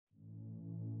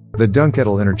The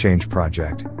Dunkettle Interchange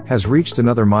project has reached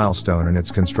another milestone in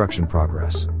its construction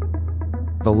progress.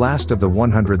 The last of the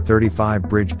 135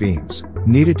 bridge beams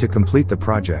needed to complete the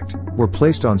project were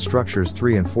placed on structures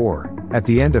 3 and 4 at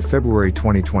the end of February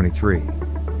 2023.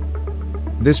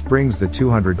 This brings the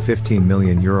 €215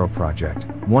 million project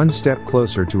one step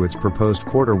closer to its proposed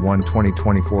Q1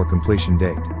 2024 completion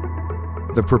date.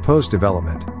 The proposed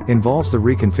development involves the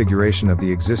reconfiguration of the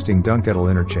existing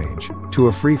Dunkettle Interchange to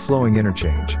a free-flowing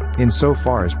interchange,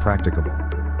 insofar as practicable.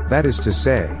 That is to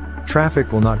say,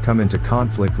 traffic will not come into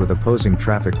conflict with opposing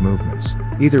traffic movements,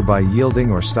 either by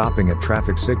yielding or stopping at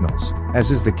traffic signals,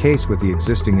 as is the case with the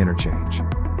existing interchange.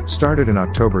 Started in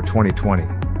October 2020,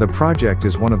 the project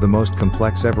is one of the most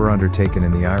complex ever undertaken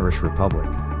in the Irish Republic,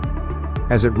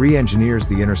 as it re-engineers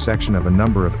the intersection of a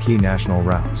number of key national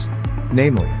routes,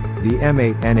 namely, the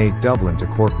M8-N8 Dublin to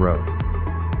Cork Road,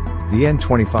 the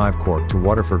N25 Cork to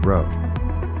Waterford Road,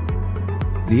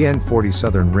 the N40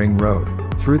 Southern Ring Road,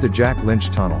 through the Jack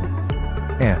Lynch Tunnel,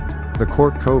 and the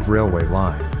Cork Cove Railway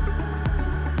Line.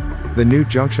 The new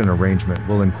junction arrangement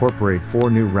will incorporate 4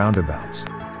 new roundabouts,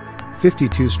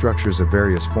 52 structures of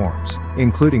various forms,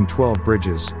 including 12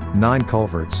 bridges, 9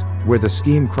 culverts, where the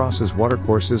scheme crosses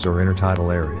watercourses or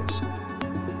intertidal areas,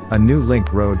 a new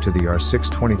link road to the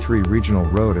R623 Regional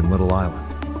Road in Little Island,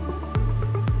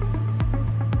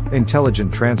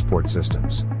 intelligent transport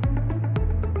systems,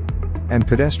 and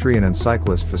pedestrian and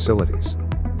cyclist facilities.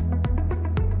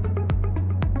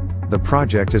 The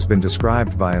project has been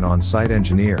described by an on-site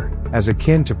engineer as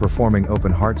akin to performing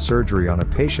open-heart surgery on a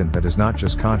patient that is not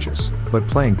just conscious, but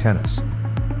playing tennis.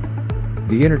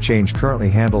 The interchange currently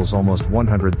handles almost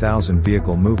 100,000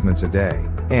 vehicle movements a day,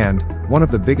 and one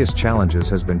of the biggest challenges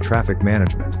has been traffic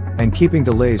management and keeping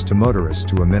delays to motorists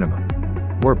to a minimum.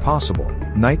 Where possible,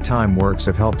 nighttime works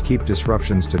have helped keep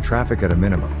disruptions to traffic at a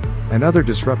minimum, and other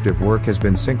disruptive work has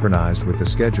been synchronized with the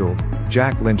scheduled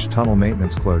Jack Lynch Tunnel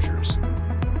maintenance closures.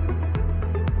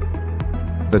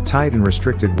 The tight and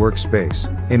restricted workspace,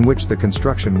 in which the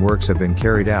construction works have been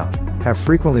carried out, have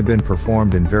frequently been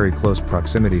performed in very close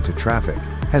proximity to traffic,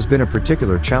 has been a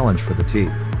particular challenge for the team.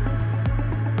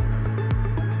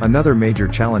 Another major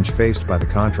challenge faced by the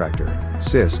contractor,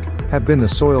 SISC, have been the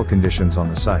soil conditions on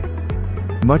the site.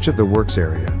 Much of the works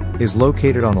area is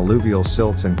located on alluvial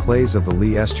silts and clays of the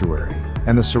Lee Estuary,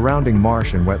 and the surrounding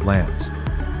marsh and wetlands.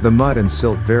 The mud and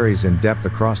silt varies in depth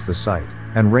across the site,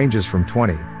 and ranges from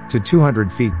 20 to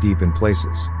 200 feet deep in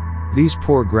places. These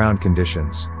poor ground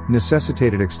conditions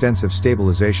necessitated extensive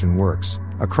stabilization works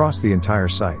across the entire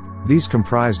site. These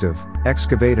comprised of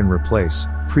excavate and replace,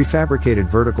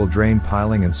 prefabricated vertical drain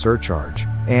piling and surcharge,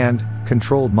 and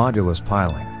controlled modulus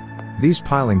piling. These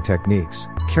piling techniques,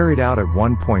 carried out at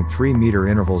 1.3 meter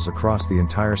intervals across the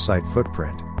entire site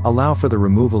footprint, allow for the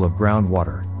removal of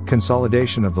groundwater,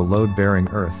 consolidation of the load-bearing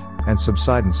earth, and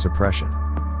subsidence suppression.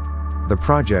 The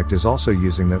project is also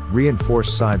using the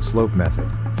reinforced side slope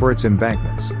method for its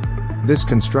embankments. This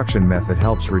construction method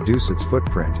helps reduce its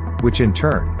footprint, which in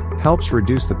turn helps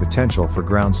reduce the potential for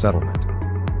ground settlement.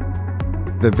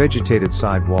 The vegetated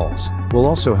side walls will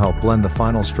also help blend the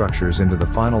final structures into the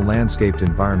final landscaped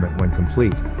environment when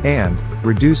complete, and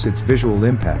reduce its visual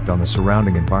impact on the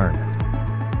surrounding environment.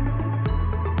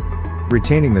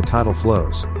 Retaining the tidal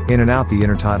flows in and out the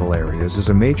intertidal areas is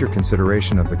a major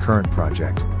consideration of the current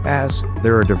project, as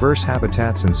there are diverse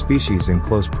habitats and species in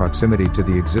close proximity to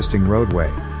the existing roadway,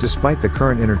 despite the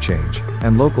current interchange,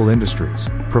 and local industries,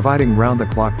 providing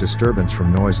round-the-clock disturbance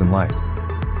from noise and light.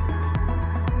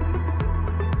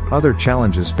 Other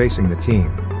challenges facing the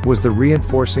team was the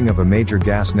reinforcing of a major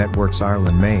gas networks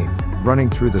Ireland main running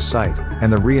through the site,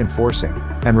 and the reinforcing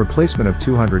and replacement of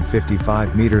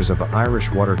 255 meters of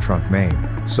Irish water trunk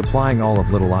main, supplying all of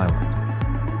Little Island.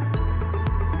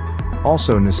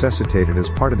 Also necessitated as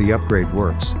part of the upgrade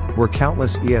works were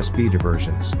countless ESB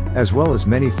diversions, as well as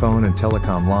many phone and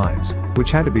telecom lines, which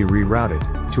had to be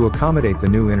rerouted to accommodate the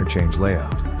new interchange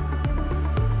layout.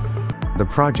 The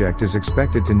project is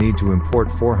expected to need to import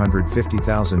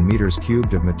 450,000 meters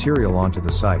cubed of material onto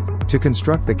the site to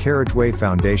construct the carriageway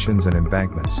foundations and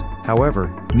embankments.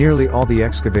 However, nearly all the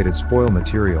excavated spoil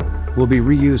material will be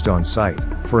reused on site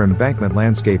for embankment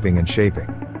landscaping and shaping.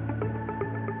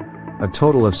 A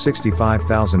total of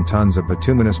 65,000 tons of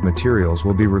bituminous materials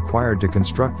will be required to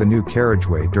construct the new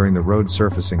carriageway during the road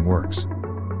surfacing works.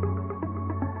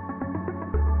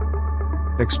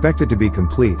 Expected to be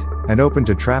complete and open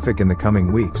to traffic in the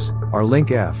coming weeks are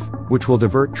Link F, which will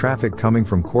divert traffic coming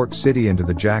from Cork City into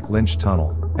the Jack Lynch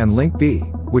Tunnel, and Link B,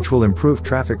 which will improve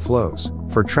traffic flows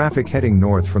for traffic heading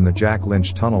north from the Jack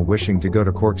Lynch Tunnel wishing to go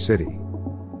to Cork City.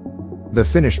 The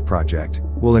finished project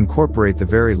will incorporate the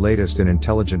very latest in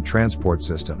intelligent transport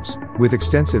systems, with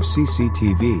extensive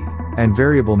CCTV and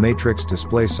variable matrix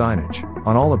display signage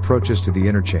on all approaches to the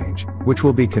interchange, which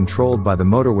will be controlled by the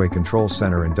Motorway Control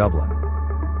Centre in Dublin.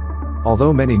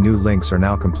 Although many new links are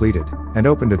now completed and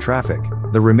open to traffic,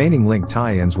 the remaining link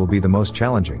tie-ins will be the most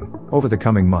challenging over the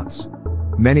coming months.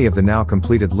 Many of the now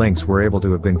completed links were able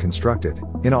to have been constructed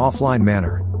in an offline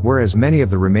manner, whereas many of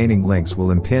the remaining links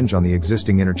will impinge on the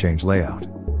existing interchange layout.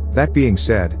 That being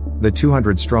said, the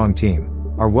 200-strong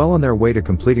team are well on their way to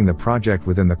completing the project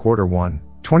within the Q1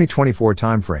 2024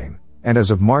 timeframe, and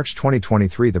as of March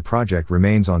 2023 the project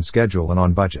remains on schedule and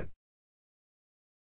on budget.